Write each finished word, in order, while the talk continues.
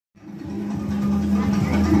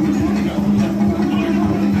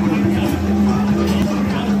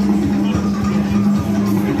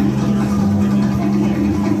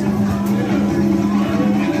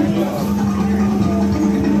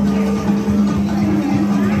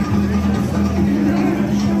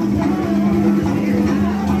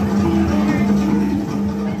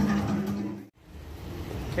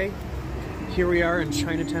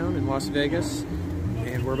Las Vegas,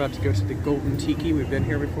 and we're about to go to the Golden Tiki. We've been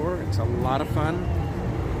here before. It's a lot of fun.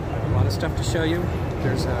 A lot of stuff to show you.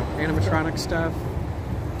 There's animatronic stuff.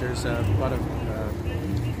 There's a lot of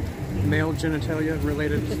male genitalia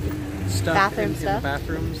related stuff in the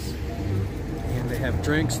bathrooms. And they have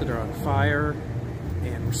drinks that are on fire.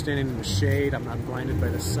 And we're standing in the shade. I'm not blinded by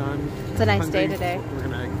the sun. It's a nice day today. We're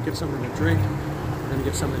gonna get something to drink. We're gonna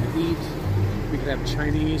get something to eat. We could have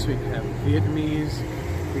Chinese, we could have Vietnamese,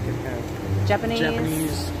 we could have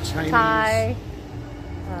Japanese, Chinese, Thai,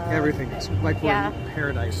 everything. It's like we're in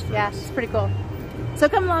paradise. Yeah, it's pretty cool. So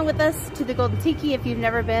come along with us to the Golden Tiki. If you've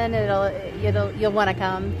never been, you'll want to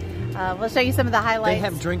come. We'll show you some of the highlights. They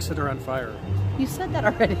have drinks that are on fire. You said that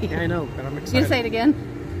already. Yeah, I know, but I'm excited. You say it again?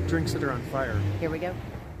 Drinks that are on fire. Here we go.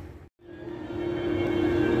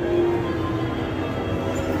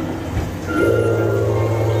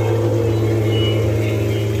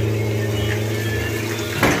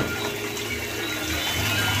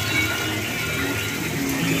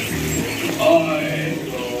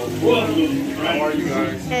 How are you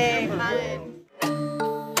guys? Hey, hi.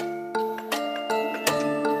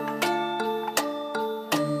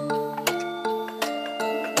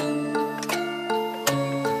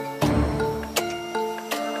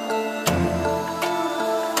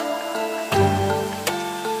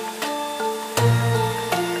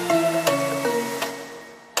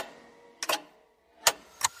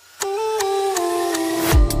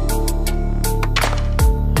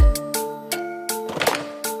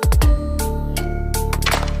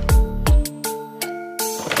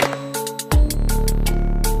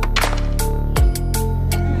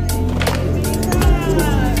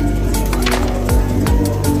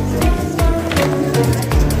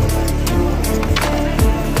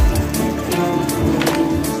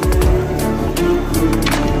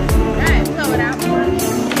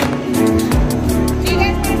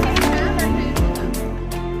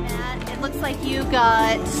 You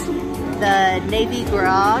got the navy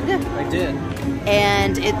grog. I did.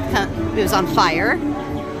 And it was on fire.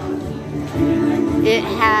 It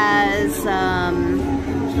has,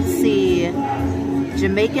 let's see,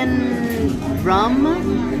 Jamaican rum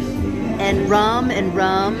and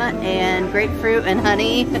grapefruit and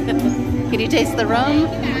honey. Can you taste the rum?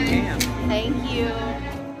 I can. Thank you.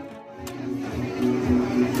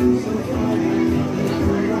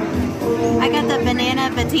 I got the banana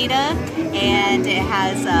batida, and it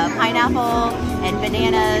has pineapple and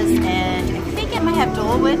bananas, and I think it might have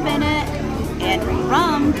Dole Whip in it, and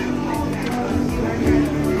rum.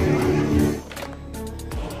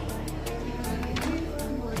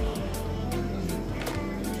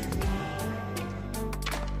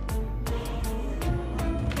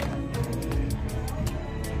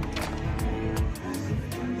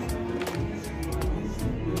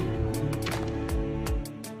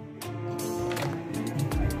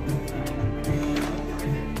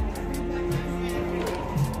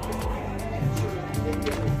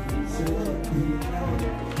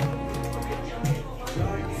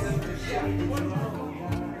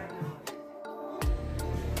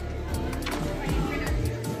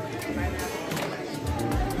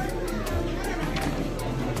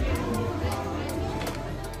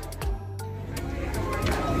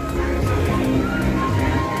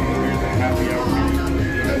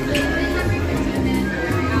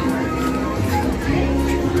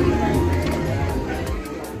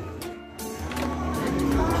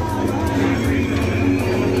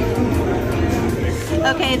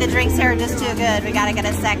 Okay, the drinks here are just too good. We gotta get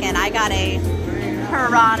a second. I got a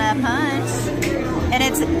piranha punch, and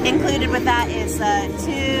it's included with that is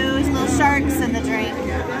 2 little sharks in the drink.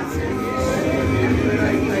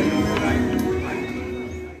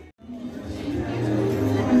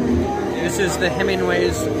 This is the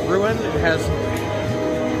Hemingway's Ruin. It has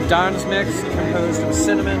Don's mix composed of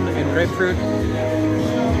cinnamon and grapefruit.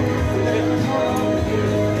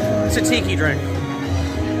 It's a tiki drink.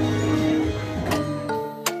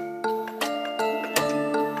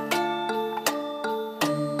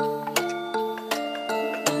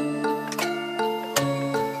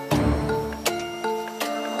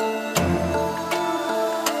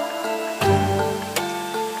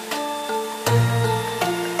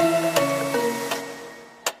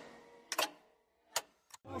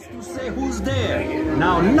 Who's there?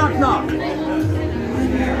 Now knock knock.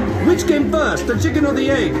 Which came first, the chicken or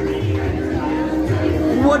the egg?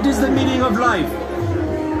 What is the meaning of life?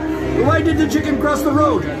 Why did the chicken cross the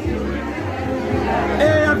road?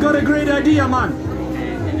 Hey, I've got a great idea, man.